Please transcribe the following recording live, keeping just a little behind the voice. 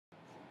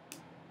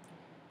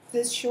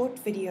This short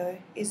video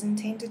is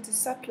intended to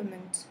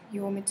supplement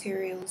your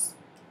materials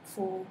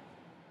for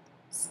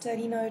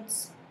Study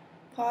Notes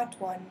Part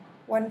 1,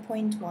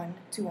 1.1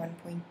 to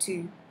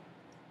 1.2.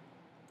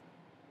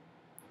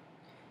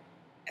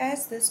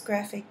 As this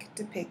graphic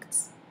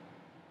depicts,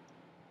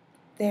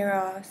 there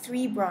are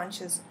three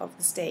branches of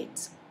the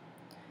state.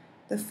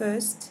 The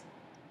first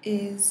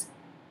is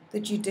the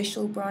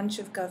judicial branch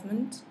of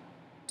government,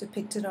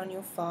 depicted on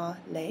your far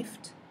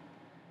left.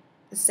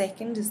 The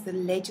second is the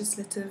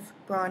legislative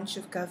branch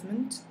of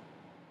government,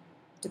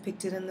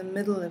 depicted in the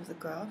middle of the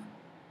graph.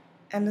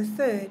 And the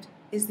third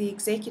is the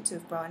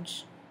executive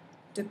branch,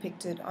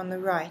 depicted on the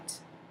right.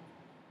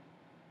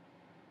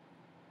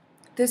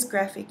 This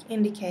graphic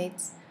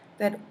indicates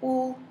that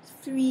all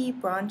three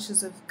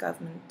branches of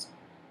government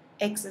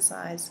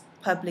exercise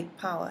public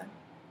power.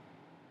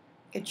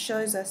 It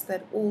shows us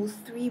that all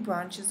three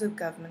branches of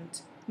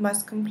government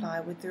must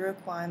comply with the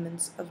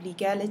requirements of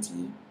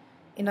legality.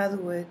 In other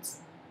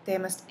words, they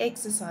must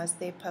exercise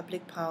their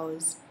public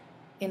powers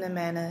in a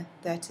manner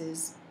that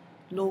is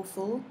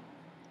lawful.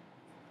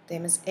 They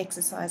must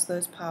exercise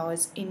those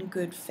powers in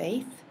good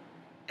faith,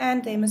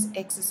 and they must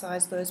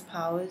exercise those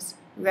powers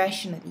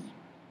rationally.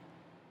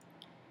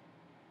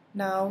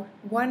 Now,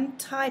 one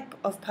type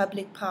of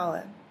public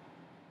power,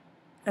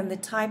 and the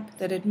type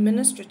that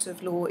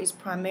administrative law is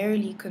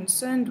primarily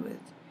concerned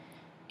with,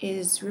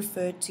 is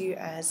referred to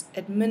as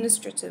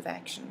administrative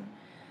action,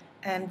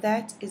 and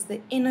that is the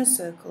inner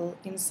circle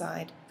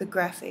inside the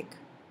graphic.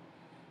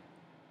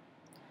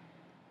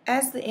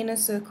 As the inner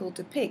circle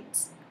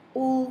depicts,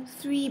 all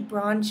three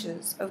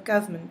branches of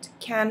government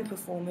can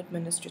perform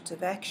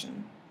administrative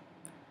action.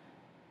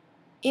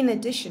 In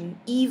addition,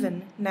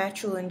 even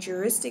natural and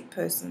juristic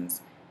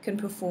persons can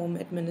perform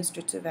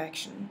administrative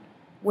action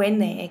when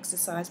they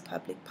exercise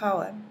public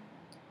power.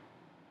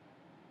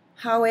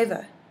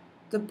 However,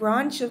 the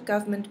branch of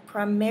government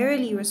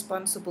primarily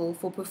responsible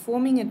for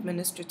performing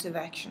administrative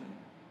action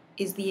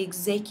is the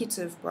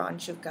executive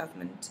branch of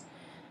government,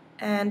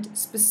 and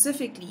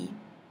specifically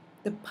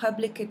the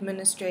public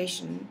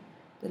administration,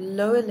 the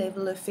lower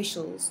level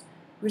officials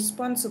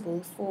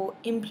responsible for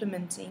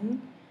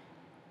implementing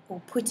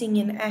or putting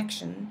in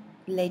action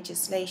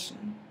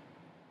legislation.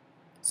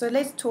 So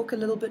let's talk a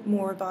little bit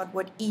more about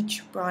what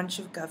each branch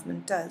of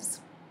government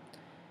does.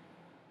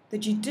 The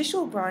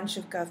judicial branch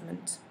of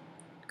government,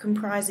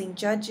 comprising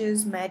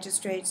judges,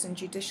 magistrates, and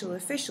judicial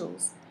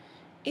officials,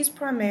 is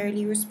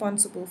primarily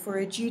responsible for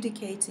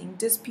adjudicating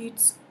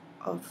disputes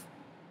of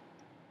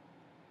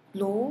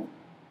law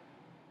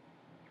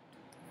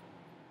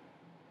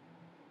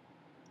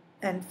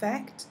and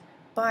fact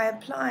by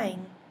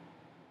applying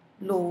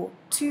law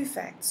to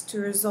facts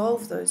to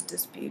resolve those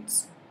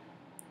disputes.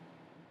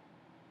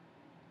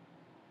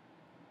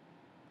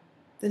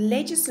 The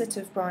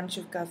legislative branch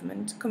of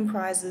government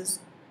comprises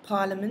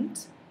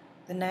Parliament,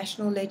 the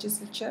national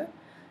legislature,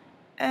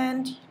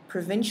 and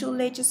provincial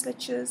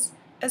legislatures,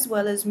 as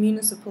well as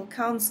municipal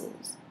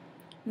councils.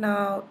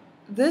 Now,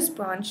 this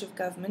branch of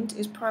government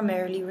is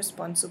primarily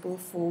responsible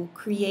for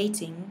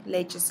creating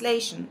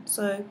legislation,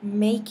 so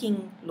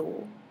making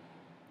law.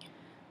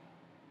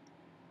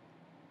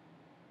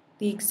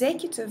 The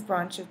executive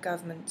branch of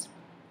government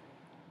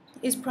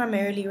is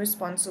primarily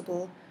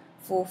responsible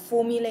for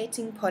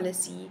formulating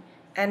policy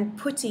and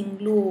putting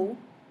law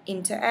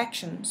into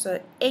action,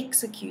 so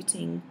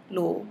executing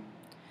law.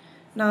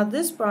 Now,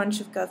 this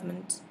branch of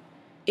government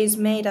is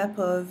made up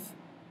of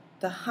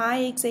the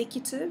high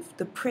executive,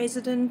 the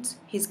president,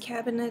 his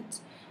cabinet,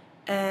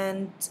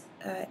 and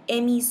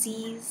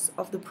MECs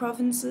of the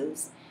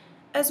provinces,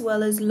 as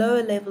well as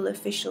lower level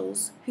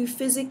officials who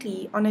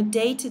physically, on a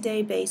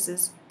day-to-day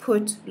basis,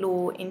 put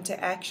law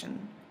into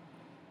action.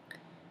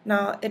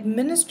 Now,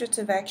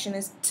 administrative action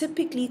is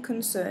typically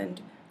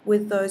concerned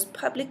with those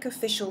public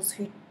officials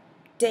who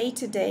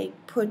day-to-day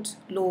put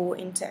law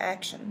into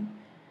action.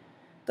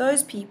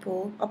 Those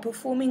people are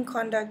performing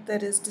conduct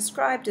that is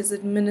described as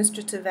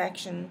administrative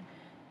action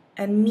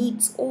and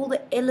meets all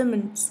the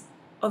elements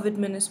of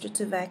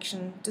administrative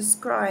action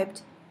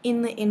described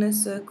in the inner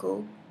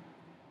circle.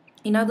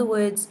 In other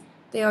words,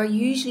 they are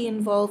usually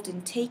involved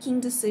in taking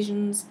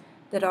decisions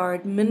that are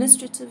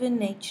administrative in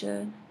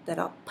nature, that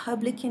are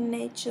public in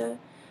nature,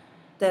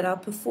 that are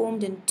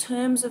performed in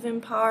terms of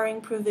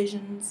empowering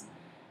provisions,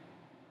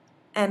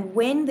 and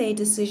when their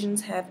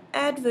decisions have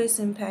adverse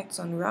impacts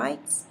on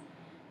rights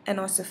and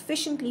are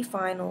sufficiently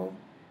final,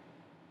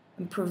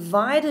 and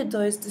provided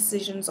those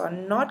decisions are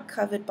not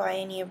covered by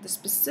any of the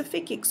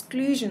specific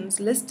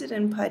exclusions listed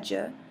in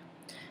PBL,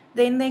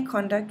 then their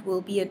conduct will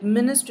be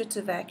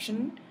administrative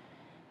action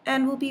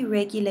and will be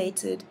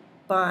regulated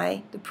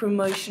by the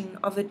Promotion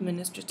of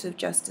Administrative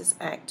Justice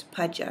Act,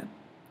 PBL.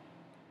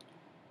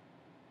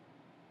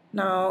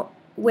 Now,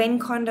 when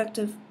conduct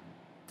of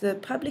the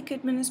public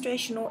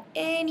administration or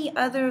any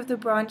other of the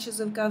branches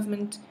of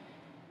government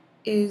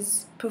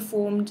is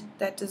performed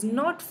that does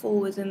not fall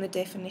within the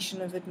definition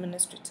of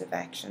administrative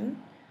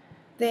action,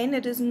 then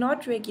it is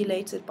not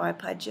regulated by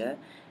PBL,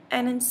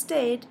 and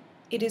instead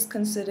it is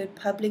considered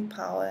public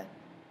power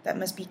that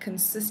must be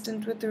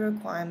consistent with the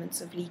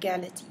requirements of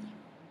legality.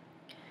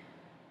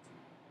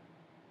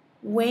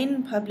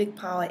 When public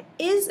power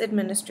is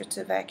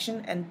administrative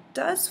action and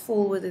does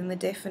fall within the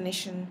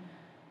definition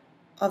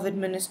of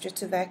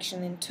administrative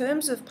action in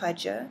terms of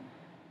PUDGA,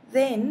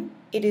 then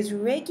it is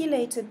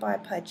regulated by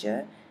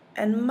PUDGA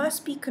and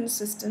must be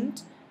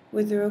consistent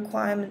with the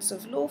requirements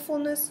of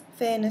lawfulness,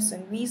 fairness,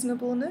 and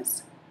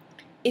reasonableness.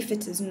 If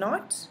it is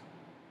not,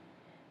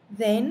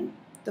 then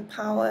the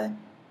power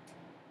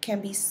can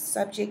be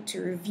subject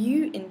to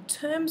review in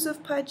terms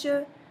of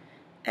PUDGA,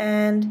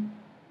 and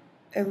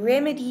a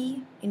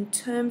remedy in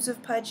terms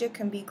of PUDGA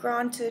can be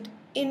granted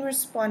in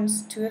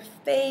response to a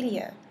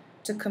failure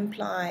to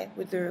comply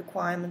with the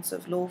requirements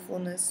of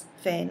lawfulness,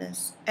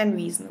 fairness, and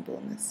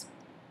reasonableness.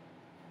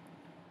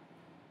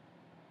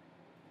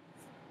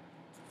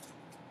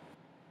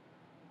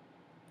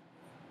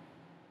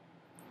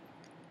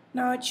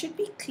 Now, it should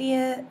be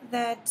clear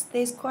that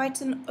there's quite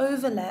an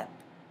overlap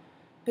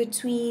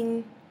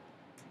between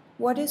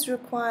what is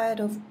required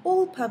of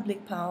all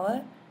public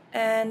power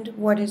and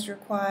what is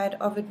required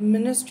of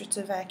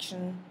administrative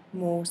action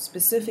more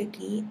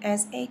specifically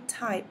as a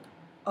type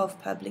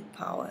of public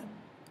power.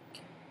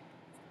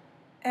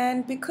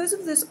 And because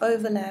of this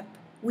overlap,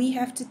 we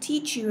have to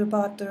teach you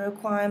about the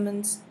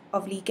requirements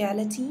of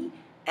legality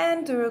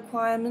and the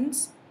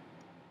requirements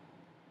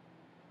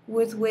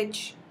with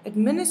which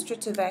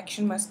administrative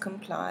action must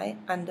comply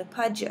under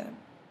PUDGA.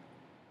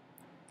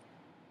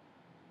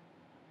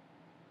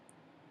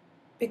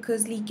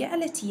 Because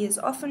legality is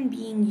often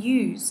being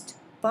used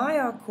by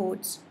our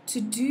courts to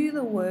do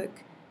the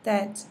work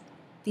that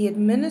the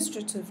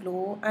administrative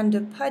law under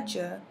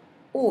PUDGA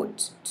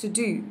ought to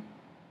do.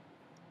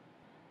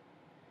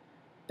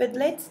 But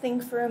let's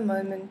think for a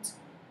moment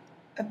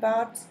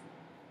about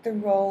the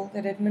role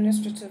that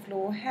administrative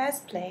law has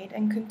played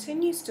and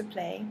continues to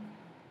play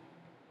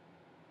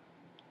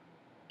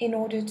in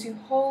order to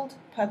hold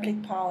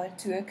public power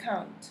to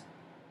account.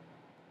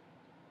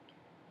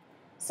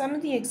 Some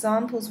of the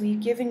examples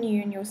we've given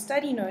you in your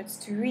study notes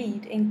to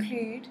read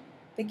include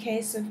the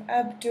case of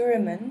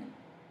Abdurrahman,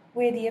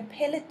 where the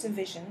appellate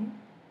division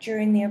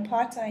during the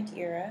apartheid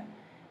era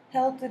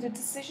held that a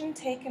decision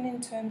taken in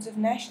terms of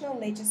national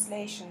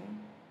legislation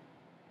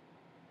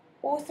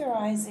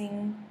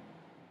authorizing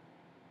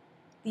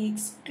the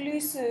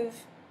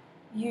exclusive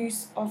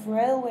use of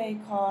railway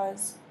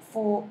cars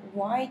for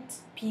white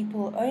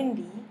people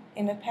only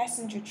in a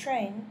passenger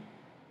train,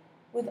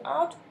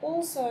 without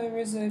also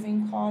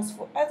reserving cars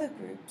for other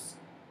groups,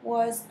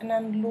 was an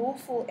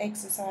unlawful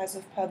exercise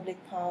of public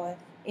power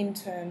in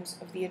terms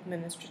of the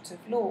administrative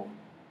law.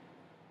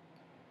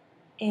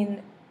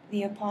 In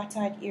the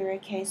apartheid-era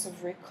case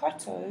of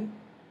Ricotto,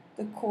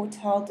 the court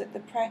held that the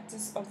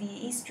practice of the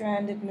East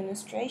Rand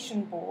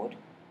Administration Board,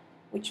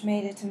 which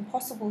made it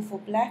impossible for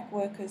black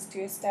workers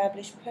to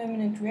establish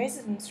permanent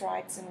residence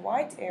rights in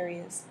white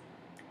areas,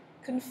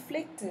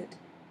 conflicted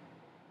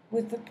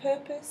with the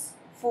purpose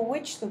for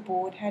which the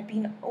board had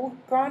been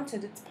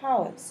granted its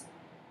powers,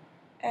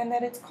 and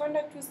that its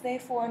conduct was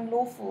therefore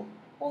unlawful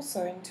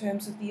also in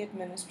terms of the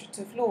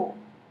administrative law.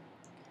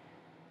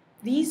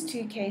 These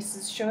two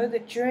cases show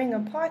that during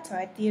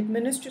apartheid, the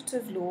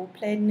administrative law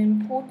played an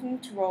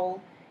important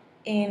role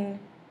in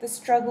the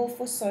struggle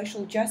for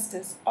social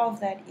justice of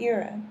that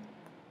era.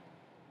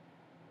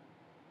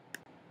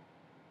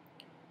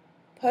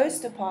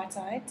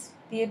 Post-apartheid,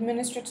 the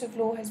administrative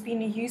law has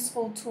been a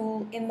useful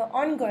tool in the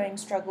ongoing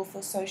struggle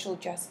for social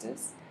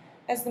justice,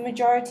 as the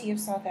majority of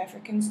South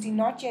Africans do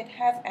not yet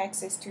have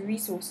access to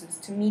resources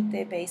to meet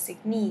their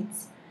basic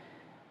needs.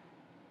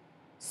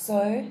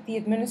 So, the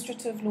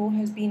administrative law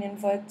has been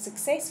invoked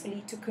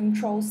successfully to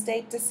control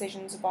state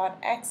decisions about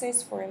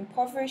access for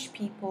impoverished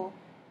people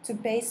to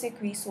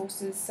basic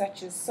resources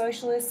such as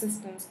social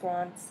assistance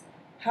grants,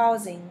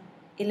 housing,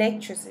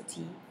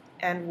 electricity,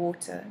 and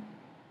water.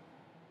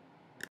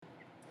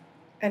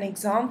 An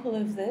example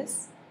of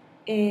this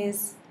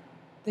is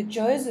the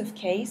Joseph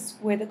case,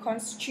 where the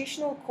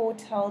Constitutional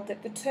Court held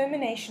that the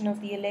termination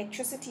of the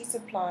electricity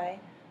supply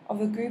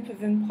of a group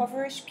of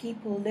impoverished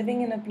people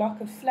living in a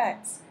block of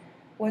flats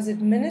was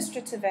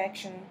administrative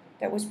action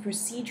that was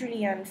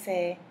procedurally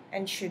unfair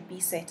and should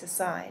be set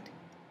aside.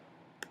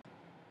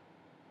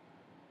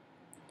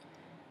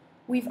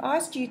 We've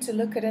asked you to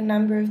look at a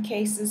number of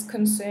cases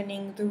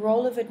concerning the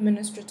role of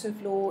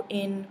administrative law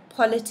in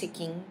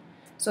politicking,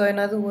 so in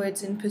other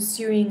words, in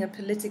pursuing a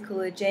political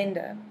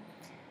agenda.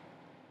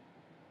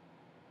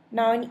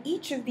 Now, in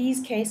each of these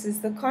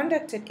cases, the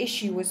conduct at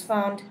issue was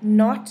found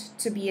not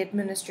to be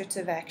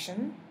administrative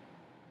action.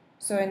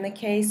 So in the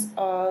case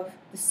of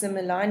the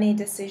Similane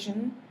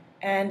decision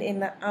and in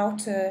the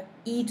outer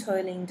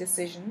e-tolling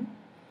decision,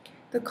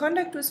 the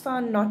conduct was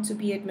found not to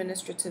be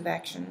administrative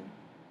action.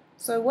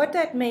 So what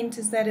that meant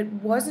is that it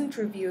wasn't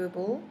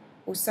reviewable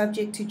or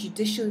subject to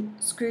judicial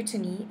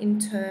scrutiny in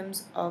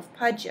terms of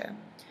PUDGA.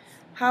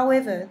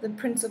 However, the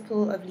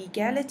principle of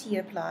legality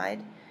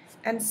applied,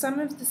 and some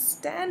of the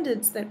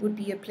standards that would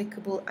be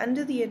applicable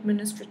under the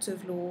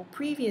administrative law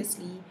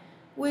previously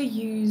were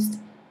used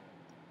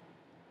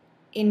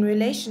in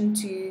relation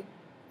to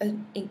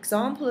an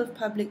example of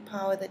public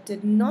power that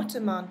did not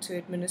amount to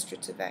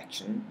administrative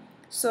action,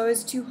 so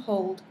as to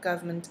hold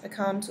government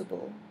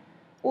accountable,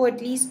 or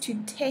at least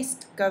to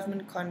test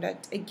government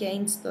conduct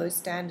against those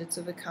standards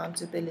of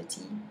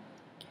accountability.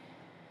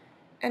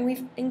 And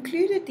we've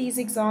included these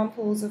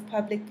examples of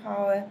public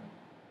power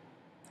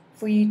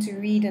for you to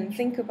read and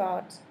think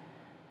about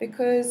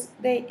because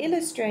they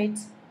illustrate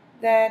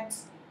that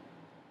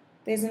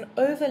there's an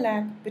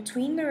overlap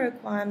between the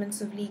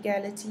requirements of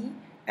legality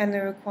and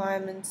the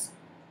requirements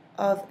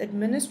of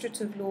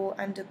administrative law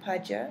under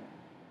PBL.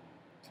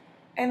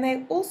 And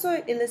they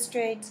also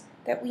illustrate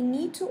that we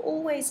need to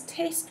always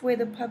test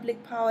whether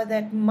public power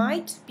that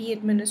might be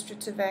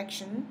administrative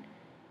action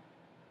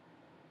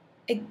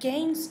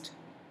against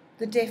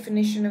the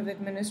definition of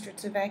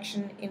administrative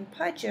action in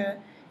PBL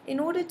in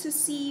order to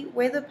see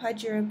whether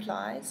PBL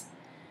applies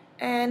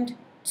and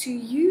to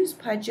use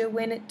PBL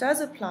when it does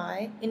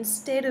apply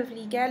instead of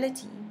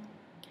legality.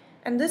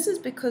 And this is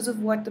because of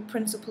what the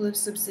principle of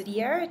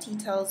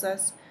subsidiarity tells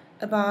us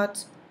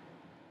about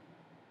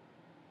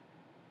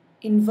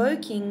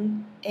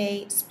invoking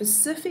a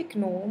specific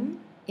norm,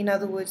 in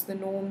other words, the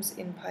norms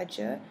in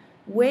PBL,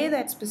 where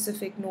that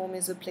specific norm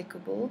is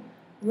applicable,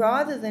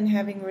 rather than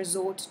having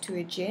resort to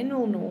a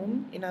general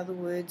norm, in other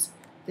words,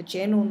 the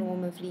general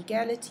norm of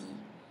legality.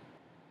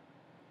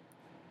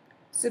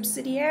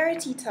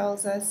 Subsidiarity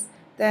tells us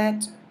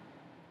that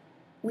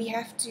we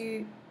have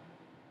to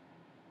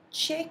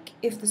check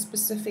if the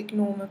specific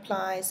norm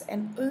applies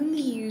and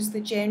only use the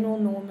general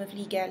norm of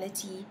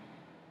legality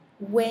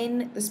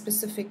when the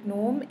specific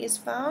norm is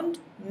found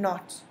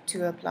not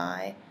to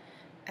apply.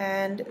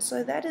 And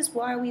so that is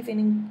why we've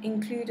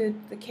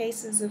included the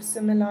cases of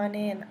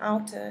Similane and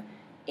Outer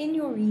in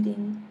your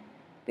reading,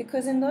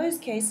 because in those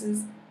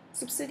cases,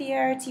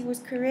 subsidiarity was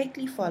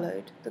correctly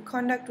followed. The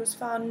conduct was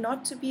found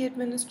not to be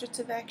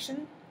administrative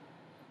action,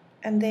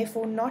 and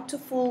therefore not to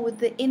fall with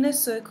the inner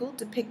circle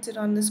depicted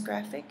on this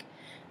graphic,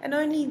 and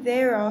only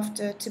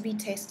thereafter to be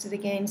tested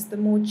against the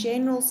more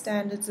general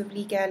standards of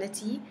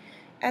legality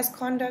as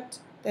conduct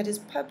that is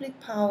public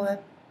power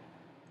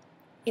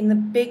in the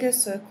bigger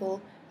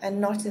circle and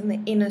not in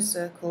the inner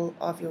circle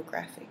of your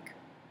graphic.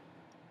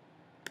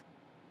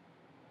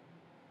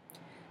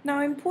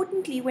 Now,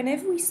 importantly,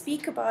 whenever we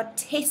speak about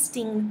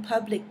testing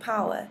public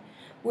power,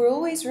 we're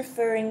always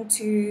referring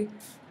to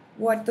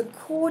what the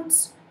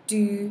courts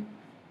do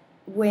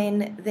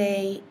when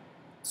they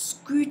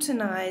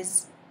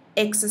scrutinize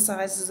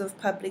exercises of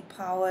public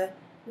power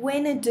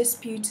when a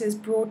dispute is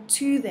brought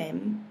to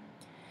them.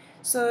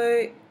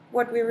 So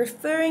what we're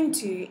referring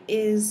to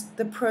is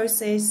the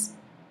process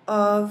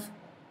of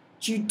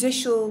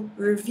judicial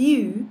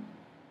review,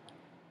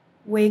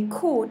 where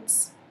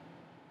courts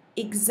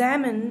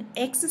examine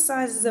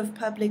exercises of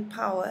public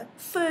power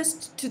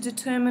first to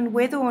determine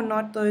whether or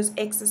not those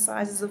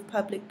exercises of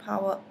public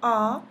power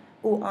are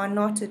or are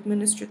not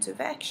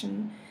administrative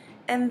action,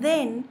 and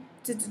then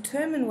to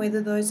determine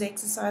whether those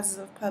exercises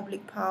of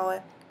public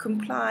power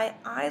comply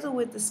either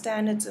with the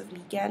standards of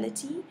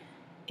legality,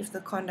 if the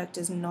conduct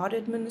is not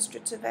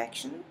administrative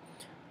action,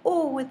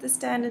 or with the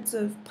standards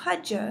of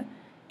PBL,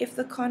 if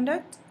the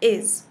conduct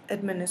is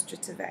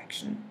administrative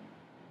action.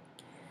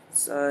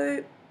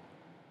 So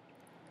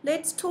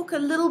let's talk a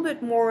little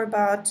bit more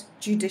about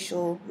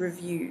judicial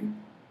review.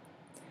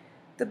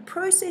 The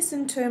process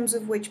in terms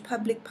of which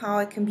public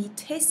power can be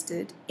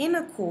tested in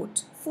a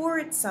court for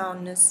its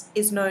soundness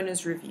is known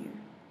as review.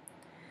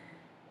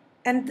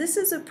 And this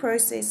is a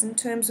process in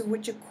terms of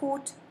which a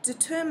court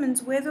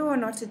determines whether or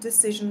not a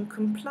decision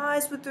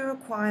complies with the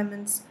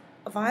requirements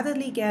of either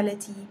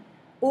legality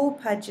or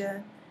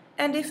PBL,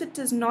 and if it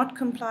does not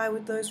comply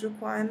with those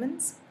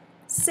requirements,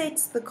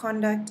 sets the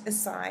conduct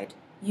aside,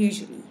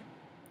 usually.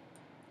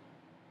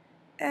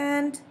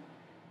 And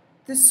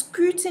the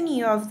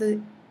scrutiny of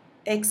the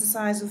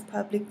exercise of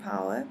public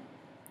power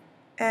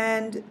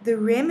and the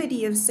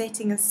remedy of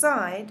setting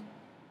aside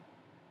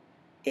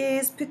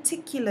is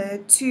particular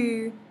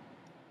to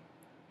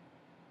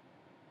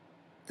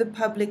the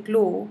public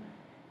law.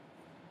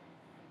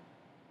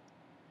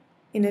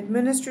 In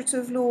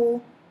administrative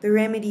law, the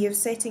remedy of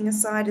setting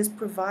aside is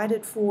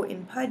provided for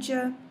in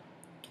PBL,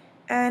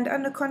 and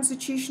under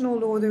constitutional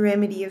law, the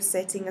remedy of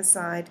setting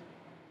aside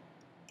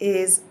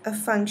is a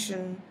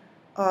function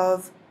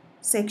of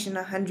Section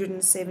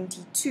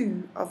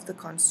 172 of the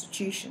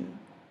Constitution.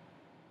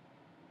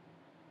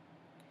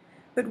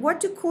 But what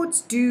do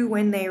courts do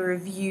when they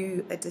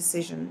review a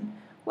decision?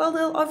 Well,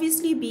 there'll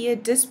obviously be a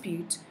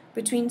dispute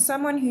between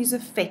someone who's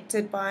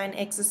affected by an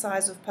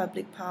exercise of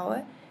public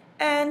power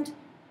and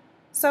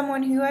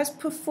someone who has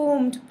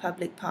performed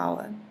public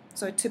power,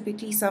 so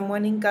typically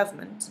someone in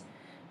government.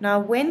 Now,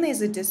 when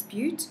there's a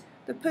dispute,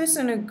 the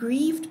person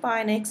aggrieved by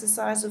an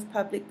exercise of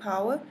public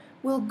power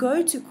will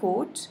go to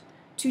court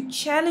to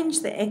challenge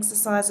the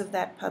exercise of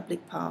that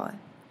public power.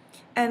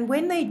 And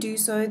when they do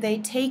so, they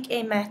take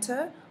a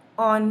matter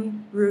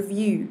on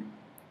review.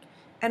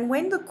 And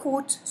when the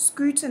court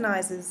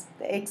scrutinizes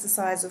the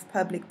exercise of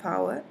public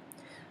power,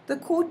 the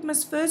court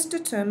must first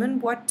determine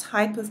what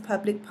type of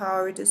public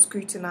power it is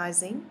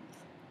scrutinizing,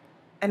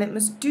 and it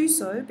must do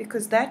so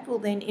because that will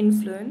then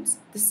influence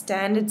the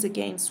standards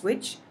against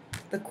which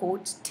the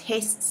court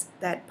tests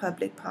that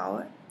public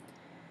power.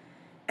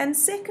 And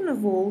second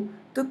of all,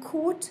 the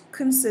court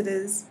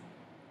considers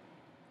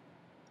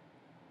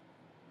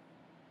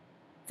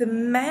the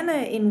manner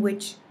in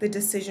which the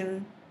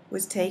decision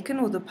was taken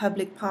or the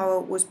public power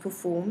was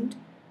performed,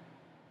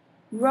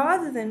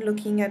 rather than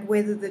looking at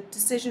whether the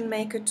decision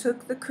maker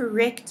took the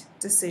correct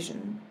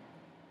decision.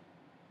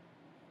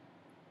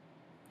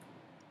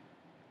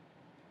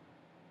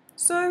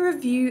 So a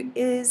review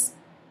is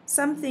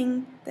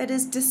something that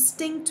is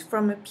distinct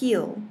from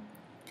appeal.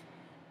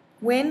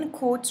 When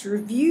courts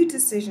review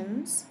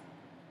decisions,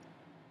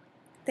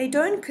 they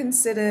don't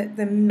consider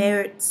the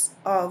merits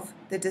of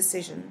the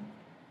decision.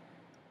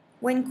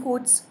 When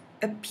courts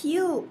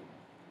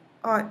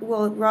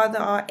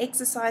are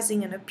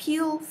exercising an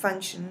appeal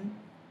function,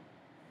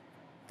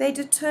 they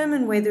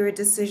determine whether a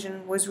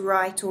decision was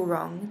right or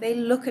wrong. They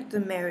look at the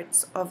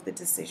merits of the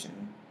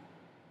decision.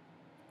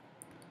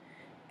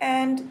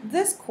 And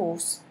this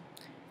course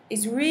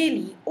is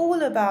really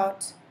all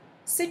about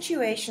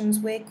situations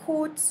where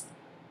courts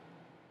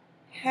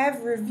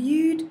have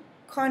reviewed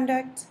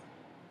conduct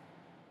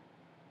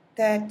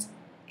that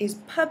is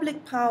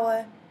public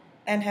power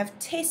and have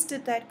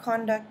tested that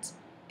conduct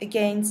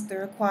against the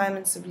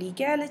requirements of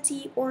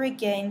legality or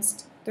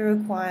against the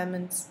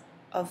requirements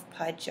of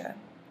pudger.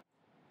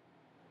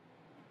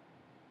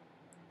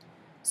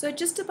 So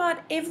just about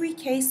every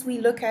case we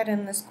look at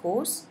in this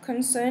course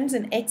concerns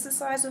an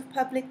exercise of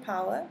public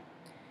power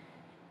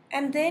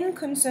and then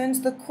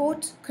concerns the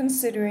court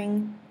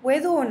considering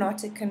whether or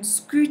not it can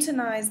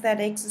scrutinize that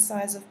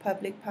exercise of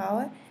public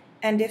power,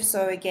 and if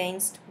so,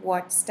 against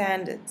what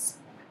standards.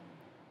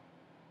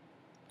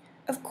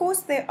 Of course,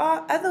 there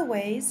are other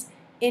ways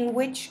in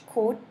which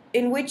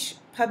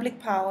public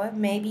power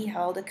may be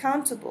held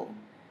accountable.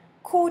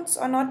 Courts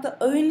are not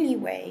the only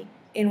way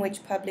in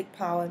which public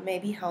power may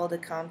be held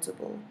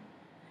accountable.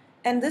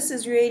 And this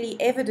is really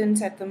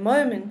evident at the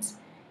moment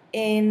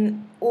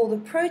in all the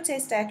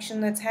protest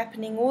action that's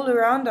happening all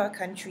around our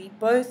country,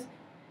 both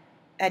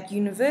at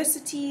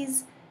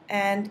universities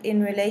and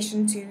in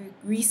relation to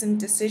recent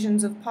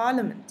decisions of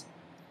Parliament.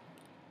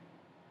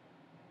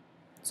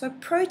 So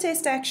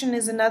protest action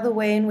is another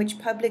way in which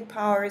public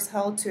power is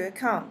held to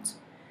account.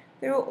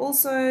 There are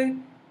also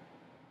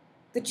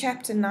the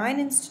Chapter 9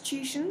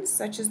 institutions,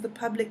 such as the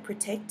Public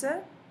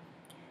Protector,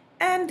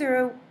 and there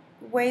are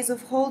ways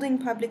of holding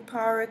public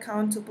power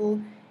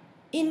accountable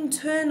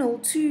internal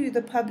to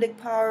the public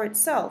power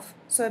itself,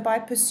 so by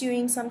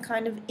pursuing some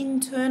kind of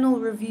internal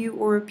review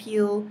or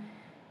appeal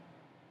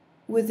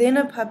within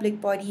a public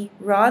body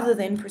rather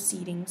than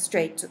proceeding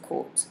straight to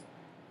court.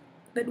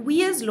 But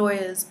we as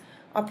lawyers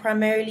are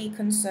primarily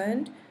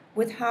concerned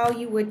with how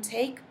you would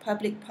take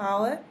public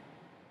power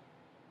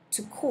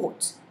to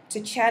court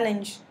to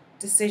challenge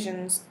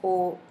decisions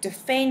or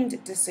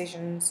defend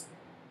decisions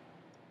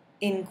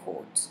in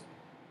court.